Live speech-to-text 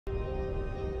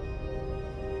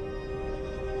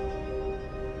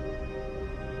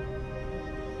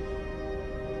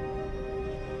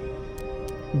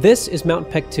This is Mount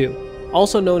Paektu,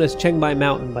 also known as Changbai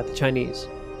Mountain by the Chinese.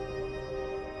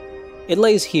 It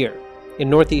lays here, in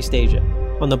Northeast Asia,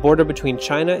 on the border between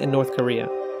China and North Korea.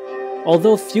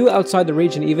 Although few outside the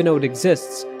region even know it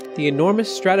exists, the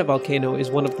enormous stratovolcano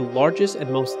is one of the largest and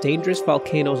most dangerous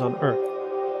volcanoes on Earth.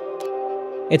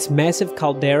 Its massive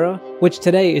caldera, which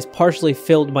today is partially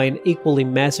filled by an equally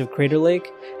massive crater lake,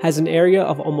 has an area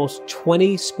of almost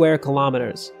 20 square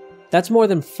kilometers. That's more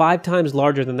than 5 times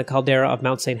larger than the caldera of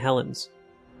Mount St. Helens.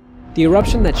 The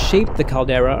eruption that shaped the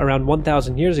caldera around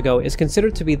 1,000 years ago is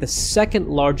considered to be the second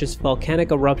largest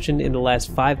volcanic eruption in the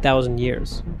last 5,000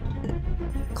 years.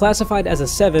 Classified as a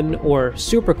 7 or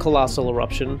supercolossal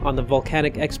eruption on the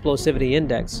Volcanic Explosivity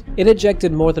Index, it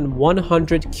ejected more than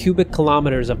 100 cubic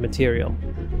kilometers of material,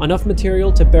 enough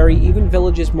material to bury even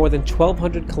villages more than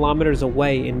 1,200 kilometers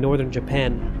away in northern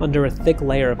Japan under a thick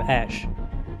layer of ash.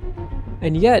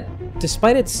 And yet,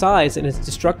 despite its size and its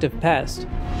destructive past,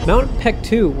 Mount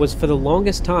Paektu was for the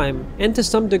longest time, and to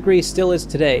some degree still is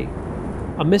today,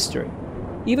 a mystery.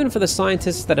 Even for the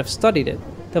scientists that have studied it,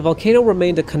 the volcano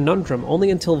remained a conundrum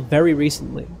only until very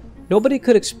recently. Nobody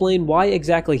could explain why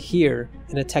exactly here,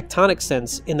 in a tectonic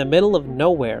sense, in the middle of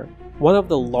nowhere, one of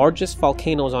the largest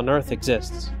volcanoes on Earth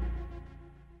exists.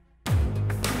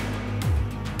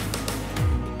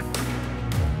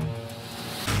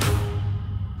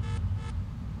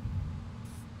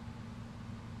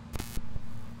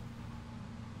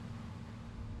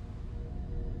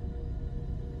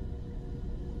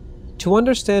 To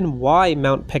understand why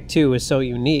Mount Paektu is so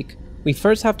unique, we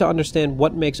first have to understand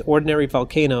what makes ordinary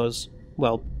volcanoes,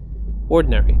 well,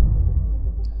 ordinary.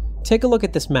 Take a look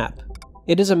at this map.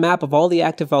 It is a map of all the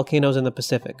active volcanoes in the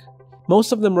Pacific.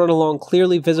 Most of them run along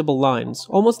clearly visible lines,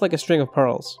 almost like a string of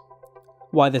pearls.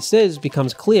 Why this is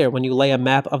becomes clear when you lay a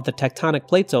map of the tectonic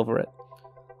plates over it.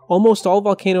 Almost all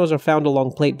volcanoes are found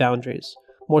along plate boundaries,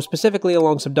 more specifically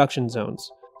along subduction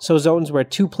zones. So zones where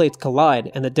 2 plates collide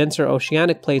and the denser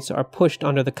oceanic plates are pushed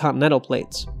under the continental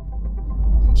plates.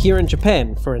 Here in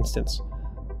Japan, for instance,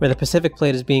 where the Pacific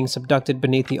plate is being subducted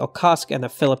beneath the Okhotsk and the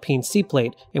Philippine Sea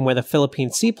plate, and where the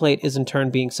Philippine Sea plate is in turn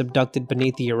being subducted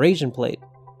beneath the Eurasian plate.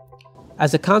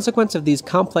 As a consequence of these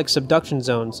complex subduction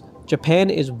zones, Japan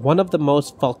is one of the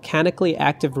most volcanically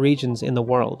active regions in the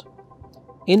world.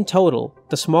 In total,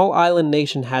 the small island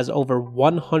nation has over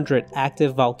 100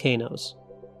 active volcanoes.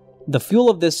 The fuel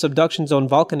of this subduction zone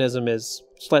volcanism is,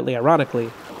 slightly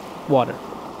ironically, water.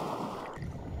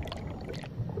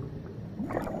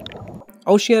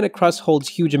 Oceanic crust holds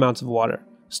huge amounts of water,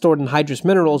 stored in hydrous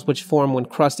minerals which form when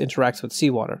crust interacts with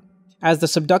seawater. As the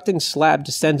subducting slab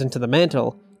descends into the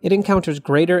mantle, it encounters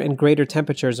greater and greater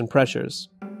temperatures and pressures.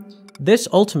 This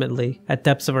ultimately, at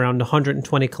depths of around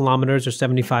 120 kilometers or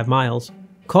 75 miles,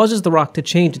 causes the rock to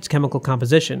change its chemical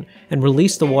composition and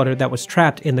release the water that was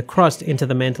trapped in the crust into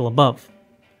the mantle above.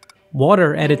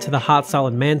 Water added to the hot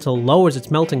solid mantle lowers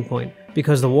its melting point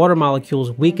because the water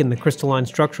molecules weaken the crystalline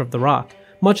structure of the rock,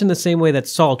 much in the same way that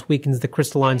salt weakens the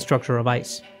crystalline structure of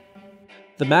ice.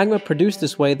 The magma produced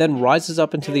this way then rises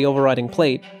up into the overriding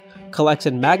plate, collects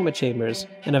in magma chambers,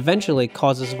 and eventually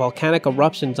causes volcanic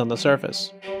eruptions on the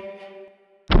surface.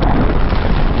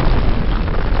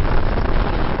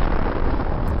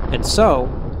 And so,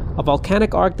 a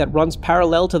volcanic arc that runs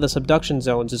parallel to the subduction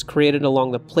zones is created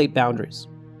along the plate boundaries.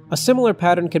 A similar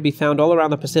pattern can be found all around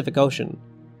the Pacific Ocean,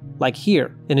 like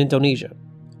here in Indonesia,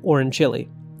 or in Chile.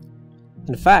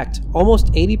 In fact, almost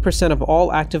 80% of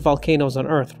all active volcanoes on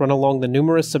Earth run along the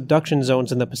numerous subduction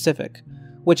zones in the Pacific,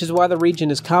 which is why the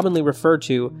region is commonly referred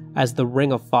to as the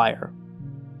Ring of Fire.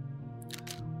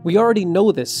 We already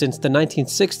know this since the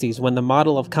 1960s when the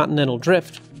model of continental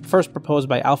drift, first proposed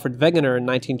by Alfred Wegener in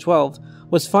 1912,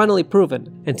 was finally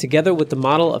proven, and together with the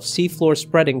model of seafloor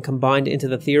spreading combined into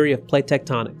the theory of plate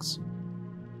tectonics.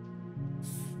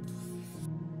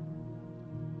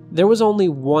 There was only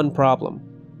one problem.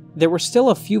 There were still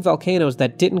a few volcanoes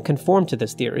that didn't conform to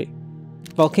this theory.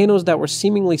 Volcanoes that were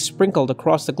seemingly sprinkled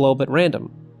across the globe at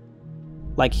random.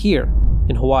 Like here,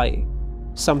 in Hawaii,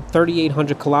 some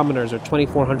 3,800 kilometers or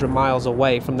 2,400 miles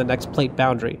away from the next plate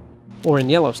boundary, or in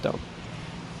Yellowstone.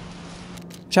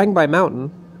 Changbai Mountain,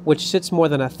 which sits more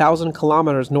than 1,000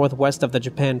 kilometers northwest of the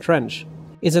Japan Trench,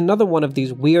 is another one of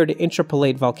these weird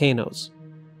intrapolate volcanoes.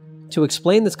 To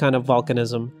explain this kind of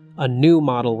volcanism, a new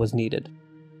model was needed.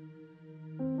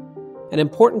 An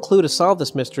important clue to solve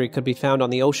this mystery could be found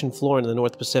on the ocean floor in the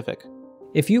North Pacific.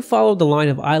 If you followed the line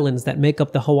of islands that make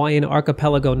up the Hawaiian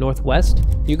archipelago northwest,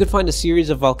 you could find a series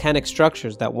of volcanic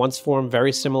structures that once formed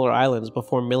very similar islands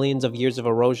before millions of years of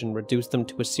erosion reduced them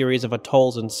to a series of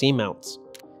atolls and seamounts.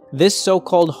 This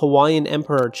so-called Hawaiian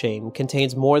Emperor chain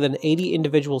contains more than 80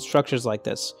 individual structures like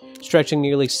this, stretching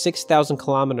nearly 6,000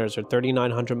 kilometers or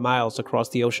 3,900 miles across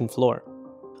the ocean floor.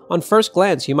 On first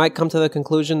glance, you might come to the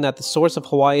conclusion that the source of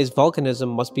Hawaii's volcanism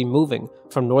must be moving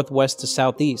from northwest to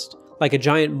southeast, like a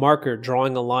giant marker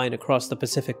drawing a line across the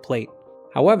Pacific plate.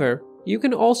 However, you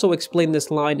can also explain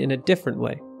this line in a different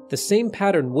way. The same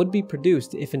pattern would be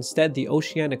produced if instead the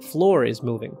oceanic floor is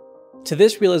moving. To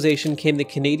this realization came the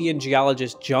Canadian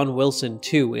geologist John Wilson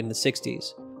too in the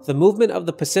 60s. The movement of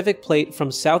the Pacific plate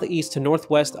from southeast to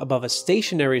northwest above a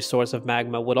stationary source of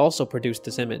magma would also produce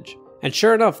this image. And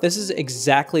sure enough, this is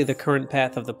exactly the current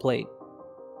path of the plate.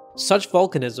 Such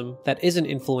volcanism that isn't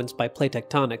influenced by plate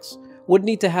tectonics would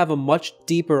need to have a much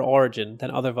deeper origin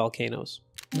than other volcanoes.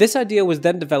 This idea was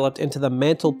then developed into the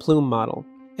mantle plume model.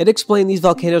 It explained these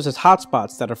volcanoes as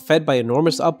hotspots that are fed by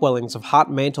enormous upwellings of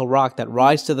hot mantle rock that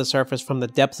rise to the surface from the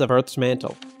depths of Earth's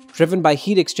mantle, driven by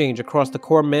heat exchange across the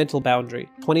core mantle boundary,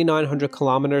 2,900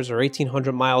 kilometers or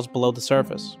 1,800 miles below the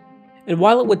surface. And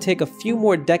while it would take a few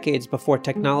more decades before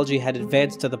technology had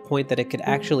advanced to the point that it could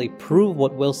actually prove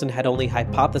what Wilson had only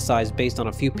hypothesized based on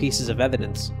a few pieces of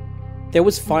evidence, there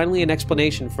was finally an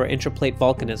explanation for intraplate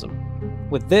volcanism.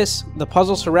 With this, the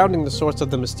puzzle surrounding the source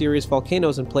of the mysterious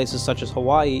volcanoes in places such as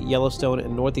Hawaii, Yellowstone,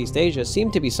 and Northeast Asia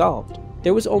seemed to be solved.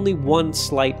 There was only one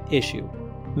slight issue.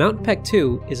 Mount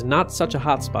Paektu is not such a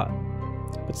hotspot,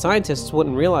 but scientists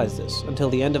wouldn't realize this until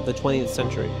the end of the 20th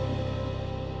century.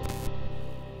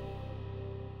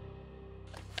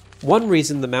 One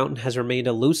reason the mountain has remained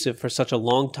elusive for such a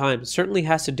long time certainly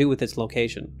has to do with its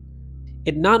location.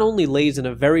 It not only lays in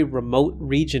a very remote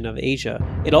region of Asia,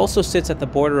 it also sits at the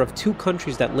border of two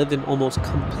countries that lived in almost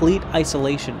complete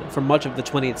isolation for much of the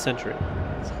 20th century.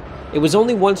 It was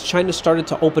only once China started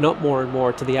to open up more and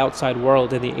more to the outside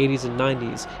world in the 80s and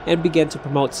 90s and began to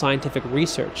promote scientific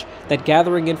research that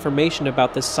gathering information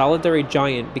about this solitary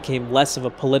giant became less of a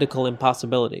political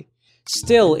impossibility.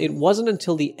 Still, it wasn't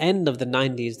until the end of the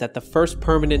 90s that the first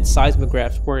permanent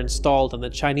seismographs were installed on the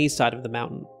Chinese side of the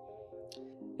mountain.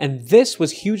 And this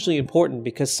was hugely important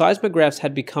because seismographs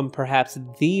had become perhaps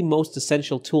the most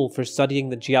essential tool for studying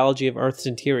the geology of Earth's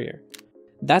interior.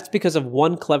 That's because of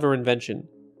one clever invention: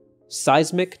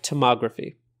 seismic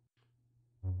tomography.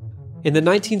 In the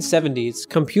 1970s,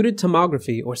 computed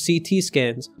tomography, or CT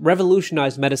scans,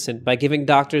 revolutionized medicine by giving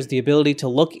doctors the ability to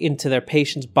look into their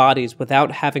patients' bodies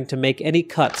without having to make any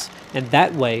cuts, and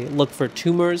that way look for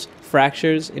tumors,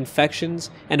 fractures, infections,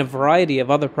 and a variety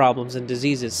of other problems and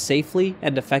diseases safely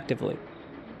and effectively.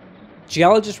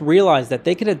 Geologists realized that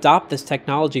they could adopt this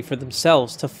technology for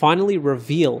themselves to finally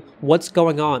reveal what's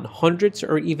going on hundreds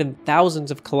or even thousands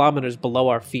of kilometers below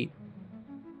our feet.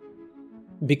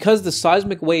 Because the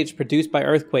seismic waves produced by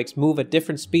earthquakes move at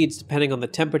different speeds depending on the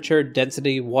temperature,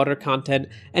 density, water content,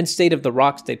 and state of the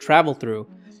rocks they travel through,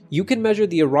 you can measure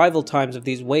the arrival times of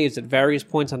these waves at various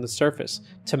points on the surface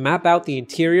to map out the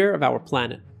interior of our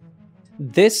planet.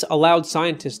 This allowed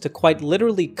scientists to quite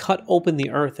literally cut open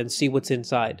the Earth and see what's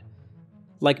inside.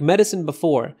 Like medicine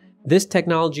before, this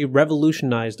technology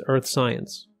revolutionized Earth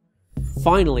science.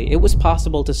 Finally, it was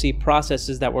possible to see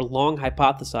processes that were long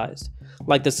hypothesized,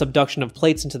 like the subduction of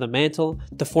plates into the mantle,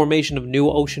 the formation of new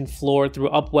ocean floor through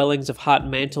upwellings of hot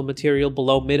mantle material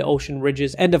below mid-ocean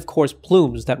ridges, and of course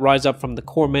plumes that rise up from the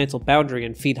core mantle boundary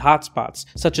and feed hotspots,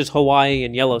 such as Hawaii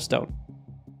and Yellowstone.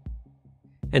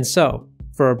 And so,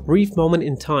 for a brief moment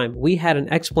in time, we had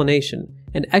an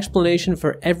explanation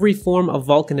for every form of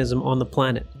volcanism on the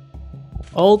planet.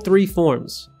 All three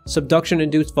forms,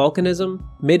 subduction-induced volcanism,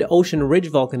 mid-ocean ridge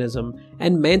volcanism,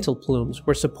 and mantle plumes,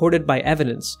 were supported by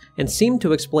evidence and seemed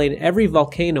to explain every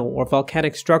volcano or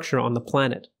volcanic structure on the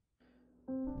planet.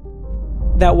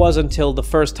 That was until the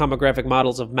first tomographic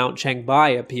models of Mount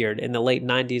Changbai appeared in the late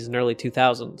 90s and early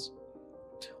 2000s.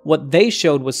 What they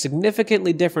showed was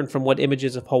significantly different from what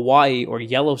images of Hawaii or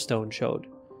Yellowstone showed.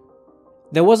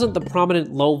 There wasn't the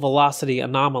prominent low-velocity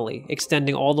anomaly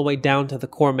extending all the way down to the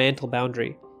core mantle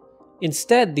boundary.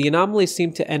 Instead, the anomaly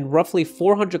seemed to end roughly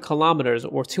 400 kilometers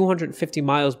or 250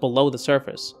 miles below the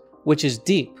surface, which is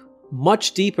deep,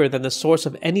 much deeper than the source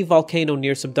of any volcano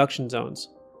near subduction zones,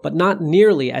 but not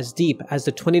nearly as deep as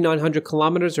the 2,900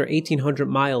 kilometers or 1,800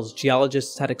 miles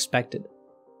geologists had expected.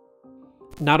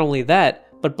 Not only that,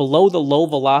 but below the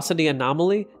low-velocity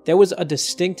anomaly, there was a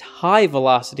distinct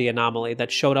high-velocity anomaly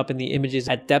that showed up in the images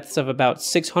at depths of about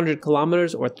 600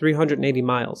 kilometers or 380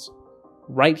 miles.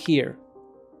 Right here.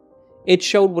 It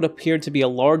showed what appeared to be a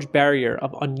large barrier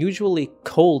of unusually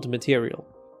cold material.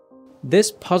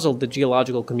 This puzzled the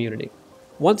geological community.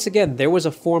 Once again, there was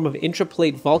a form of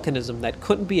intraplate volcanism that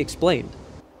couldn't be explained.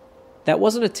 That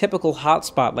wasn't a typical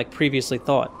hotspot like previously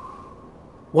thought.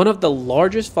 One of the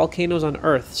largest volcanoes on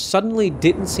Earth suddenly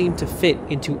didn't seem to fit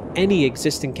into any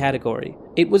existing category.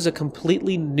 It was a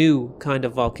completely new kind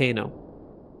of volcano.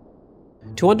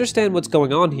 To understand what's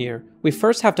going on here, we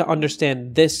first have to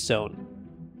understand this zone.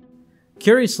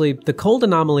 Curiously, the cold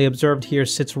anomaly observed here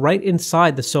sits right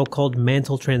inside the so-called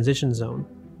mantle transition zone.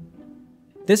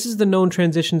 This is the known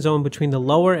transition zone between the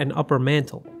lower and upper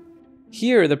mantle.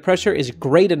 Here, the pressure is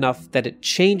great enough that it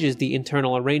changes the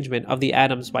internal arrangement of the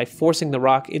atoms by forcing the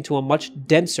rock into a much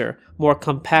denser, more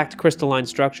compact crystalline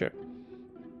structure.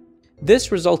 This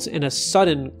results in a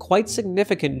sudden, quite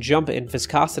significant jump in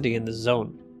viscosity in the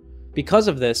zone. Because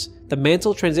of this, the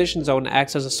mantle transition zone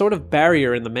acts as a sort of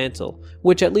barrier in the mantle,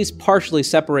 which at least partially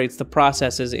separates the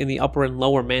processes in the upper and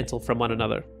lower mantle from one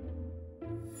another.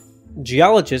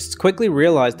 Geologists quickly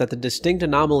realized that the distinct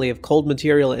anomaly of cold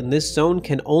material in this zone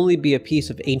can only be a piece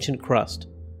of ancient crust.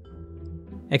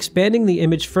 Expanding the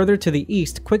image further to the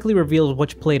east quickly reveals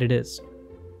which plate it is.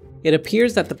 It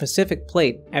appears that the Pacific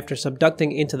plate, after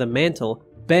subducting into the mantle,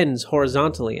 bends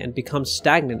horizontally and becomes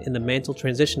stagnant in the mantle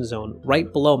transition zone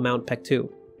right below Mount Paektu.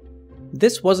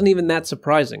 This wasn't even that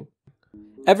surprising.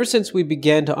 Ever since we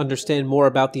began to understand more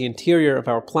about the interior of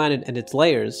our planet and its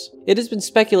layers, it has been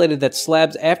speculated that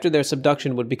slabs after their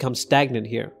subduction would become stagnant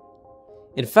here.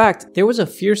 In fact, there was a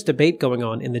fierce debate going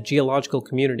on in the geological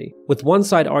community, with one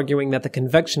side arguing that the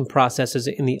convection processes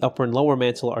in the upper and lower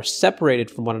mantle are separated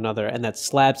from one another and that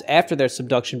slabs after their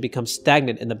subduction become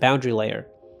stagnant in the boundary layer,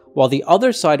 while the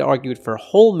other side argued for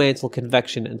whole mantle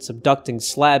convection and subducting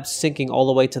slabs sinking all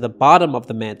the way to the bottom of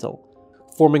the mantle,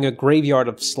 forming a graveyard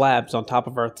of slabs on top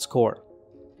of Earth's core.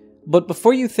 But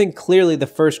before you think clearly the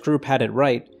first group had it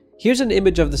right, here's an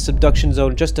image of the subduction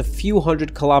zone just a few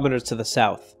hundred kilometers to the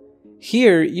south.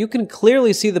 Here, you can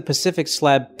clearly see the Pacific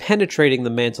slab penetrating the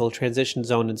mantle transition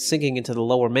zone and sinking into the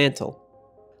lower mantle.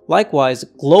 Likewise,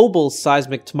 global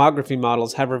seismic tomography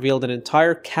models have revealed an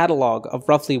entire catalog of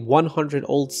roughly 100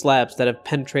 old slabs that have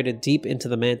penetrated deep into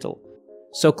the mantle.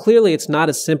 So clearly it's not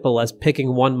as simple as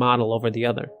picking one model over the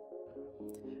other.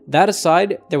 That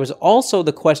aside, there was also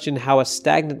the question how a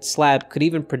stagnant slab could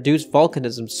even produce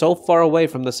volcanism so far away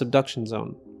from the subduction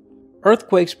zone.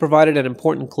 Earthquakes provided an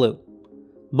important clue.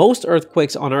 Most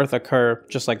earthquakes on Earth occur,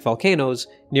 just like volcanoes,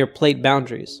 near plate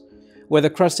boundaries, where the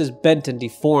crust is bent and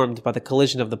deformed by the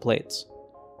collision of the plates.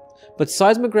 But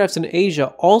seismographs in Asia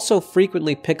also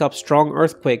frequently pick up strong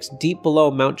earthquakes deep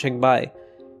below Mount Changbai,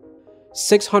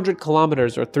 600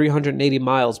 kilometers or 380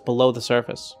 miles below the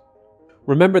surface.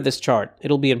 Remember this chart,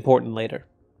 it'll be important later.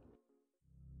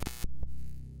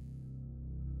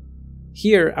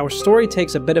 Here, our story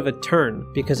takes a bit of a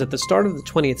turn because at the start of the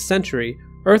 20th century,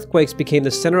 earthquakes became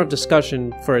the center of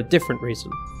discussion for a different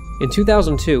reason. In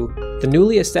 2002, the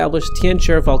newly established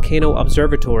Tianshi Volcano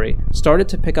Observatory started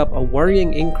to pick up a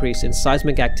worrying increase in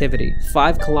seismic activity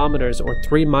 5 kilometers or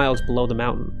 3 miles below the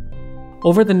mountain.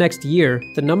 Over the next year,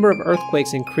 the number of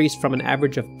earthquakes increased from an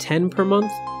average of 10 per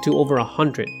month to over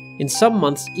 100, in some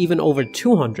months even over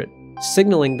 200,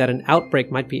 signaling that an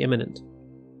outbreak might be imminent.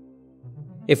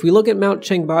 If we look at Mount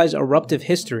Changbai's eruptive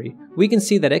history, we can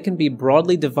see that it can be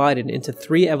broadly divided into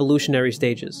 3 evolutionary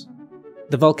stages.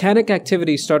 The volcanic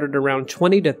activity started around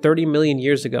 20 to 30 million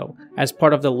years ago as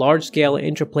part of the large-scale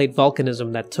intraplate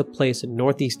volcanism that took place in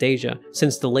Northeast Asia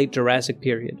since the late Jurassic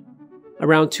period.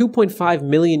 Around 2.5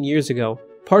 million years ago,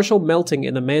 partial melting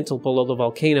in the mantle below the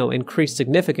volcano increased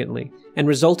significantly and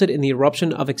resulted in the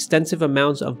eruption of extensive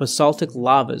amounts of basaltic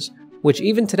lavas, which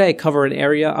even today cover an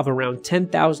area of around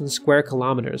 10,000 square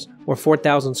kilometers or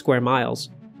 4,000 square miles,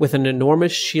 with an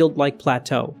enormous shield-like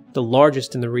plateau, the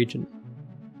largest in the region.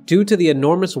 Due to the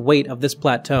enormous weight of this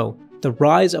plateau, the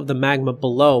rise of the magma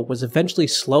below was eventually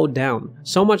slowed down,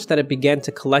 so much that it began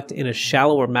to collect in a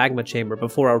shallower magma chamber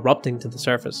before erupting to the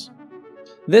surface.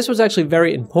 This was actually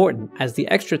very important, as the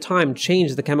extra time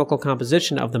changed the chemical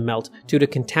composition of the melt due to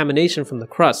contamination from the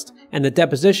crust and the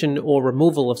deposition or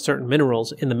removal of certain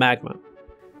minerals in the magma.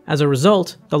 As a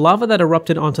result, the lava that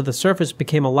erupted onto the surface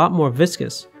became a lot more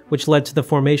viscous, which led to the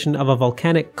formation of a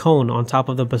volcanic cone on top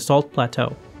of the basalt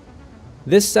plateau.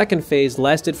 This second phase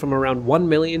lasted from around 1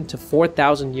 million to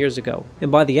 4,000 years ago,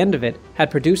 and by the end of it,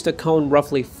 had produced a cone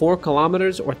roughly 4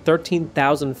 kilometers or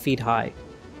 13,000 feet high.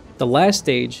 The last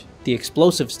stage, the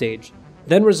explosive stage,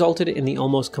 then resulted in the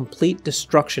almost complete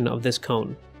destruction of this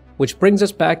cone, which brings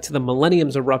us back to the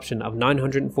Millennium's eruption of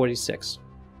 946.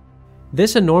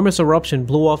 This enormous eruption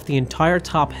blew off the entire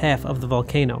top half of the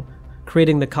volcano,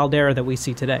 creating the caldera that we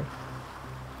see today.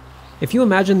 If you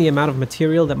imagine the amount of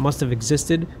material that must have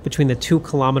existed between the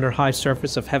 2-kilometer-high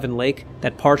surface of Heaven Lake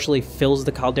that partially fills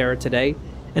the caldera today,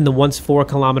 and the once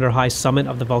 4-kilometer-high summit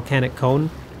of the volcanic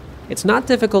cone, it's not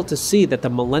difficult to see that the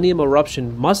Millennium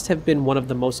eruption must have been one of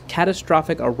the most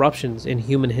catastrophic eruptions in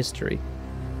human history.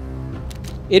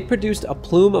 It produced a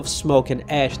plume of smoke and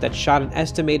ash that shot an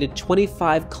estimated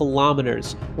 25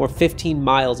 kilometers or 15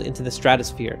 miles into the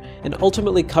stratosphere and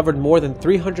ultimately covered more than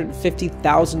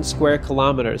 350,000 square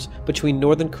kilometers between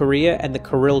northern Korea and the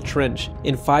Kuril Trench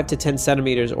in 5 to 10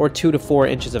 centimeters or 2 to 4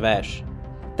 inches of ash.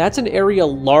 That's an area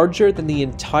larger than the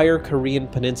entire Korean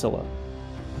peninsula.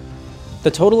 The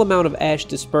total amount of ash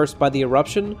dispersed by the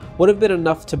eruption would have been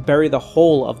enough to bury the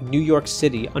whole of New York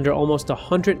City under almost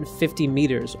 150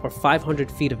 meters or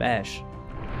 500 feet of ash.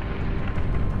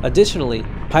 Additionally,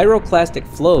 pyroclastic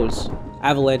flows,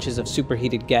 avalanches of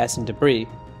superheated gas and debris,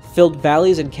 filled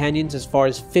valleys and canyons as far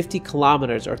as 50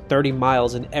 kilometers or 30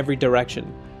 miles in every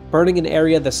direction, burning an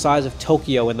area the size of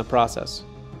Tokyo in the process.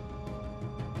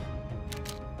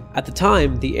 At the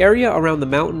time, the area around the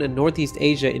mountain and Northeast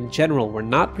Asia in general were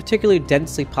not particularly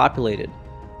densely populated,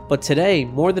 but today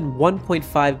more than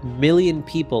 1.5 million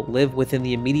people live within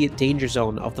the immediate danger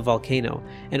zone of the volcano,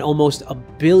 and almost a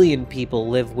billion people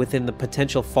live within the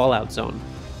potential fallout zone.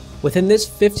 Within this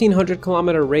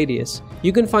 1,500-kilometer radius,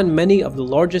 you can find many of the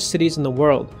largest cities in the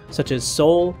world, such as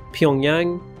Seoul,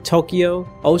 Pyongyang, Tokyo,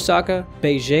 Osaka,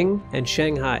 Beijing, and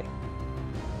Shanghai.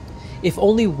 If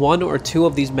only one or two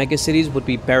of these megacities would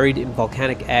be buried in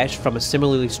volcanic ash from a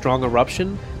similarly strong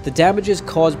eruption, the damages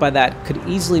caused by that could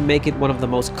easily make it one of the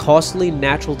most costly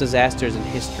natural disasters in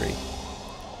history.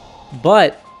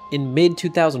 But in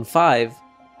mid-2005,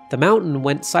 the mountain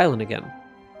went silent again.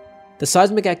 The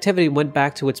seismic activity went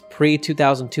back to its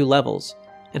pre-2002 levels,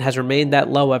 and has remained that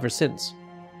low ever since,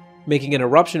 making an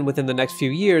eruption within the next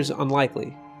few years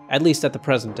unlikely, at least at the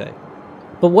present day.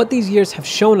 But what these years have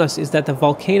shown us is that the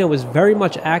volcano is very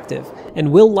much active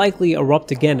and will likely erupt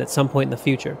again at some point in the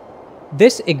future.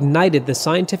 This ignited the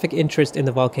scientific interest in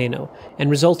the volcano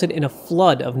and resulted in a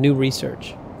flood of new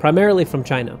research, primarily from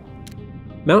China.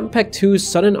 Mount Paektu's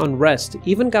sudden unrest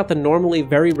even got the normally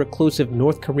very reclusive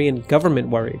North Korean government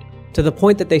worried, to the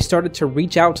point that they started to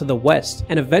reach out to the West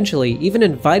and eventually even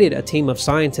invited a team of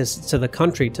scientists to the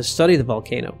country to study the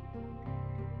volcano.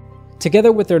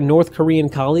 Together with their North Korean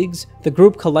colleagues, the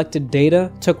group collected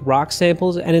data, took rock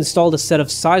samples, and installed a set of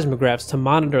seismographs to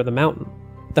monitor the mountain.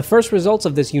 The first results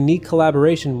of this unique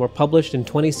collaboration were published in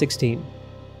 2016.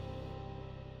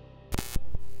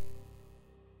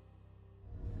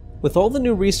 With all the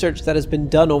new research that has been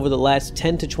done over the last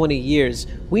 10 to 20 years,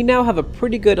 we now have a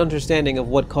pretty good understanding of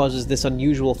what causes this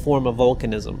unusual form of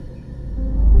volcanism.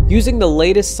 Using the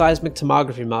latest seismic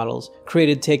tomography models,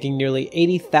 created taking nearly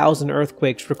 80,000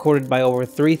 earthquakes recorded by over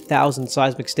 3,000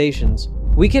 seismic stations,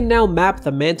 we can now map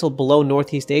the mantle below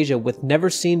Northeast Asia with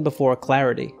never-seen-before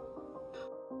clarity.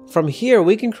 From here,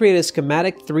 we can create a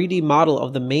schematic 3D model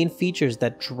of the main features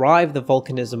that drive the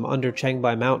volcanism under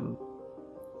Changbai Mountain.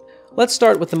 Let's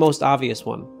start with the most obvious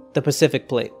one, the Pacific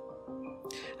Plate.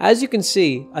 As you can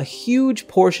see, a huge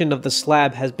portion of the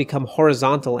slab has become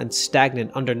horizontal and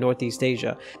stagnant under Northeast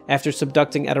Asia after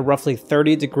subducting at a roughly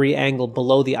 30-degree angle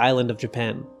below the island of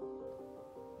Japan.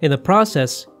 In the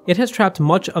process, it has trapped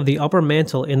much of the upper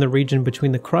mantle in the region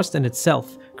between the crust and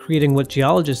itself, creating what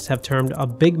geologists have termed a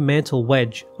big mantle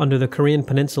wedge under the Korean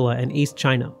peninsula and East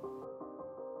China.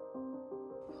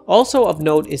 Also of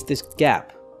note is this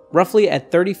gap, roughly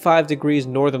at 35 degrees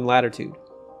northern latitude.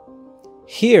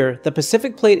 Here, the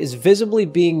Pacific Plate is visibly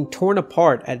being torn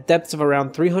apart at depths of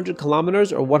around 300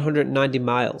 kilometers or 190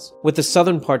 miles, with the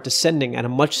southern part descending at a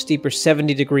much steeper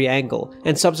 70-degree angle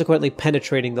and subsequently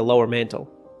penetrating the lower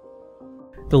mantle.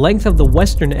 The length of the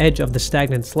western edge of the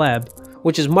stagnant slab,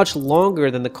 which is much longer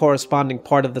than the corresponding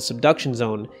part of the subduction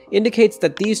zone, indicates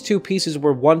that these two pieces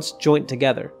were once joined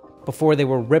together, before they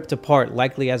were ripped apart,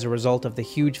 likely as a result of the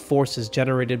huge forces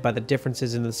generated by the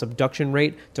differences in the subduction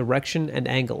rate, direction, and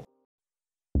angle.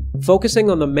 Focusing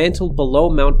on the mantle below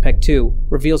Mount Paektu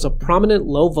reveals a prominent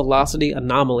low-velocity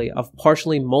anomaly of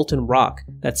partially molten rock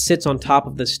that sits on top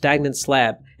of the stagnant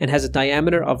slab and has a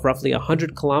diameter of roughly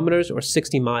 100 kilometers or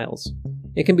 60 miles.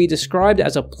 It can be described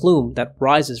as a plume that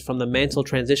rises from the mantle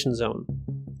transition zone.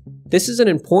 This is an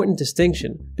important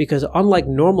distinction because unlike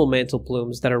normal mantle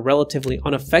plumes that are relatively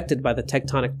unaffected by the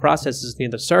tectonic processes near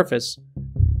the surface,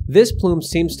 this plume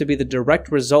seems to be the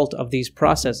direct result of these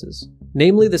processes,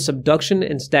 namely the subduction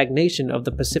and stagnation of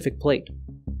the Pacific Plate.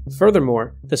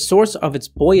 Furthermore, the source of its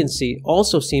buoyancy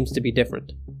also seems to be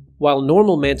different. While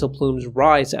normal mantle plumes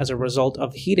rise as a result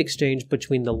of heat exchange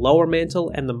between the lower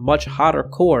mantle and the much hotter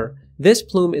core, this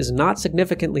plume is not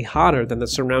significantly hotter than the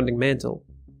surrounding mantle.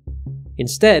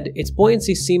 Instead, its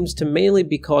buoyancy seems to mainly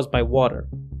be caused by water.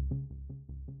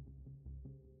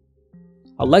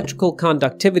 Electrical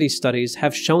conductivity studies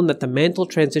have shown that the mantle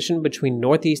transition between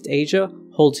Northeast Asia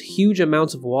holds huge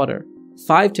amounts of water,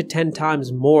 5 to 10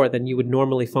 times more than you would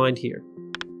normally find here.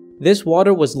 This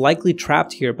water was likely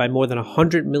trapped here by more than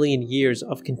 100 million years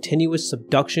of continuous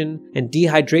subduction and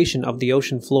dehydration of the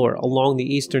ocean floor along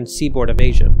the eastern seaboard of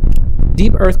Asia.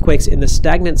 Deep earthquakes in the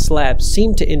stagnant slab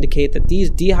seem to indicate that these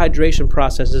dehydration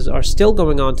processes are still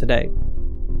going on today.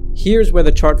 Here's where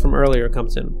the chart from earlier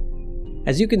comes in.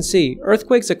 As you can see,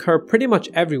 earthquakes occur pretty much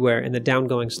everywhere in the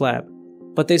downgoing slab,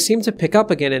 but they seem to pick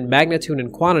up again in magnitude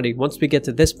and quantity once we get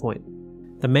to this point,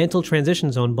 the mantle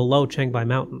transition zone below Changbai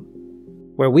Mountain,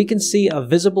 where we can see a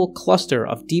visible cluster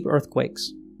of deep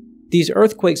earthquakes. These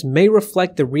earthquakes may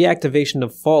reflect the reactivation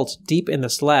of faults deep in the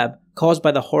slab caused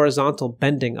by the horizontal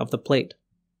bending of the plate.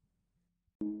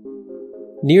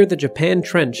 Near the Japan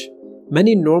Trench,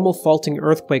 many normal faulting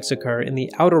earthquakes occur in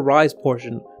the outer rise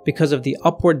portion because of the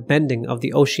upward bending of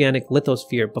the oceanic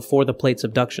lithosphere before the plate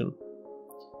subduction.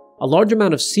 A large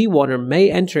amount of seawater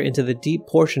may enter into the deep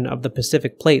portion of the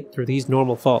Pacific plate through these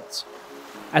normal faults.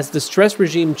 As the stress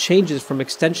regime changes from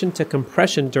extension to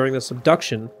compression during the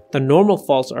subduction, the normal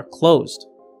faults are closed,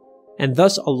 and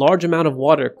thus a large amount of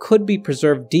water could be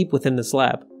preserved deep within the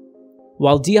slab.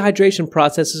 While dehydration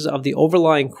processes of the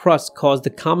overlying crust cause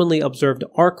the commonly observed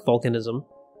arc volcanism,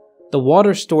 the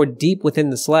water stored deep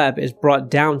within the slab is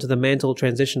brought down to the mantle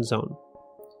transition zone.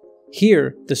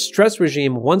 Here, the stress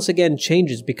regime once again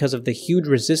changes because of the huge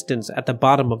resistance at the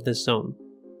bottom of this zone.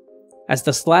 As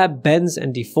the slab bends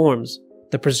and deforms,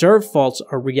 the preserved faults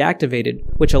are reactivated,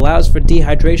 which allows for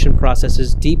dehydration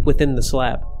processes deep within the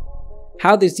slab.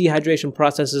 How these dehydration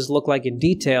processes look like in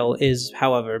detail is,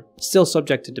 however, still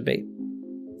subject to debate.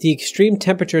 The extreme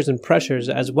temperatures and pressures,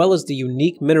 as well as the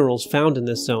unique minerals found in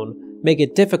this zone, make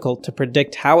it difficult to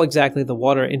predict how exactly the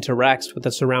water interacts with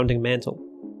the surrounding mantle.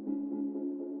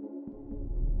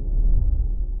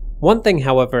 One thing,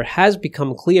 however, has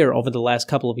become clear over the last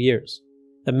couple of years.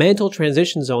 The mantle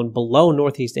transition zone below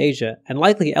Northeast Asia, and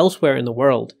likely elsewhere in the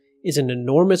world, is an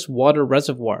enormous water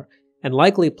reservoir and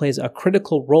likely plays a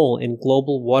critical role in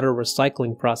global water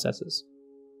recycling processes.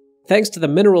 Thanks to the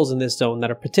minerals in this zone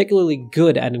that are particularly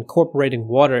good at incorporating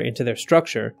water into their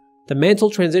structure, the mantle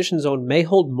transition zone may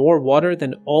hold more water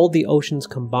than all the oceans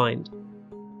combined.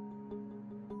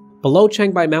 Below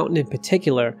Changbai Mountain in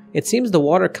particular, it seems the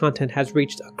water content has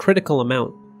reached a critical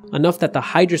amount, enough that the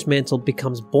hydrous mantle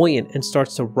becomes buoyant and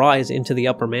starts to rise into the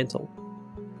upper mantle.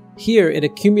 Here, it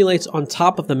accumulates on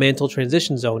top of the mantle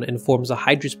transition zone and forms a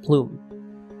hydrous plume.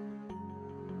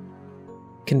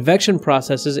 Convection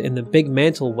processes in the big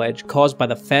mantle wedge caused by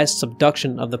the fast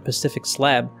subduction of the Pacific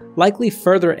slab likely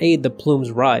further aid the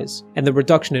plume's rise, and the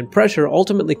reduction in pressure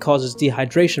ultimately causes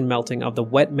dehydration melting of the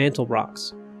wet mantle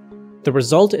rocks. The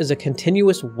result is a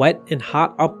continuous wet and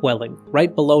hot upwelling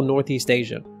right below Northeast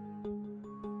Asia.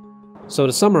 So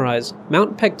to summarize,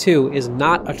 Mount Paektu is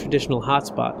not a traditional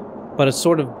hotspot, but a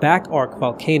sort of back arc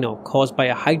volcano caused by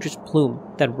a hydrous plume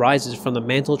that rises from the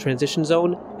mantle transition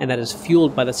zone and that is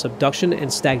fueled by the subduction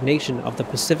and stagnation of the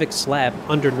Pacific slab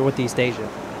under Northeast Asia.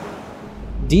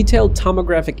 Detailed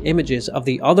tomographic images of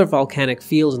the other volcanic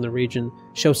fields in the region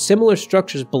show similar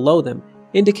structures below them,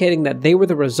 indicating that they were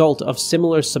the result of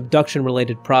similar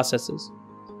subduction-related processes.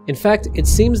 In fact, it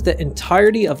seems the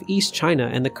entirety of East China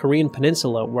and the Korean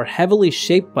Peninsula were heavily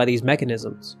shaped by these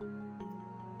mechanisms.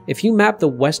 If you map the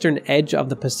western edge of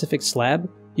the Pacific slab,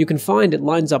 you can find it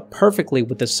lines up perfectly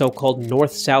with the so-called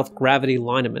north-south gravity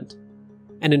lineament,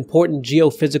 an important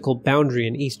geophysical boundary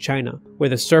in East China, where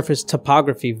the surface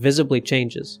topography visibly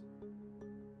changes.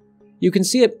 You can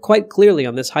see it quite clearly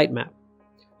on this height map.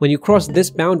 When you cross this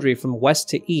boundary from west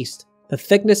to east, the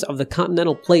thickness of the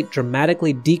continental plate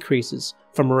dramatically decreases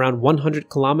from around 100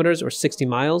 kilometers or 60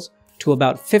 miles to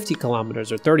about 50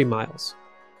 kilometers or 30 miles.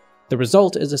 The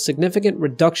result is a significant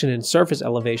reduction in surface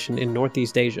elevation in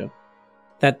Northeast Asia.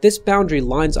 That this boundary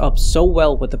lines up so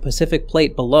well with the Pacific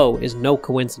plate below is no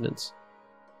coincidence.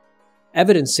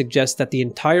 Evidence suggests that the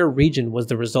entire region was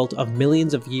the result of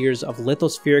millions of years of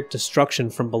lithospheric destruction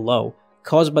from below,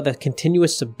 caused by the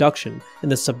continuous subduction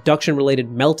and the subduction-related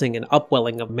melting and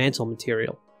upwelling of mantle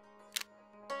material.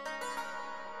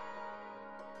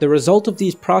 The result of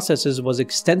these processes was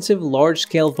extensive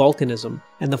large-scale volcanism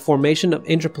and the formation of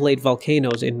interpolate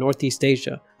volcanoes in Northeast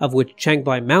Asia, of which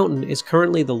Changbai Mountain is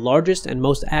currently the largest and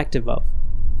most active of.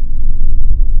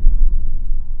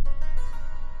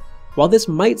 While this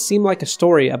might seem like a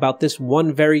story about this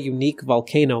one very unique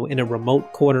volcano in a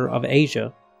remote corner of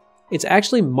Asia, it's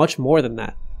actually much more than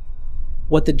that.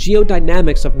 What the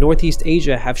geodynamics of Northeast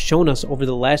Asia have shown us over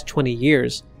the last 20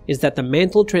 years is that the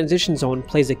mantle transition zone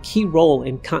plays a key role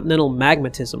in continental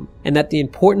magmatism, and that the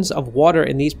importance of water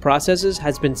in these processes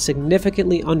has been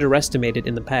significantly underestimated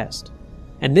in the past.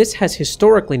 And this has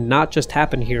historically not just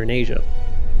happened here in Asia.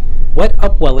 Wet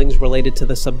upwellings related to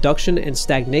the subduction and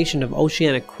stagnation of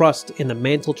oceanic crust in the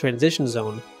mantle transition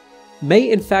zone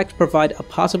may in fact provide a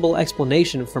possible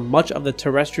explanation for much of the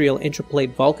terrestrial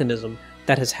intraplate volcanism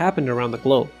that has happened around the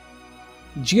globe.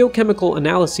 Geochemical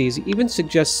analyses even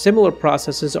suggest similar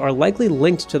processes are likely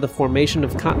linked to the formation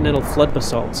of continental flood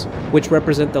basalts, which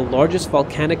represent the largest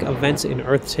volcanic events in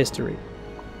Earth's history.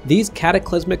 These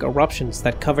cataclysmic eruptions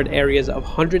that covered areas of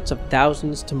hundreds of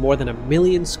thousands to more than 1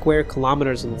 million square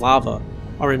kilometers in lava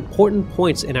are important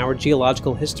points in our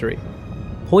geological history.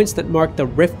 Points that mark the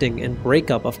rifting and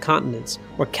breakup of continents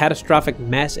or catastrophic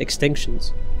mass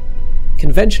extinctions.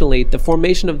 Conventionally, the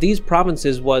formation of these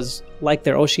provinces was, like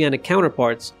their oceanic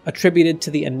counterparts, attributed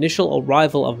to the initial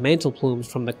arrival of mantle plumes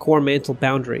from the core mantle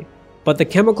boundary, but the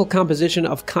chemical composition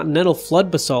of continental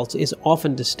flood basalts is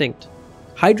often distinct.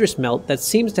 Hydrous melt that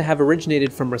seems to have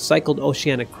originated from recycled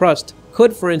oceanic crust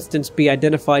could, for instance, be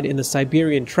identified in the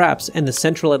Siberian Traps and the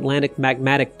Central Atlantic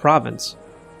Magmatic Province,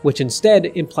 which instead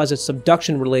implies a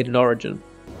subduction-related origin.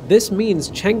 This means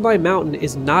Changbai Mountain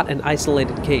is not an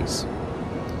isolated case.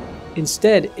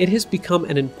 Instead, it has become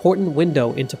an important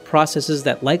window into processes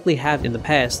that likely have in the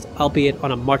past, albeit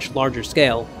on a much larger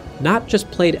scale, not just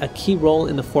played a key role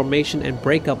in the formation and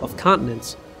breakup of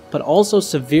continents, but also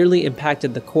severely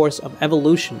impacted the course of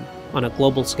evolution on a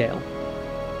global scale.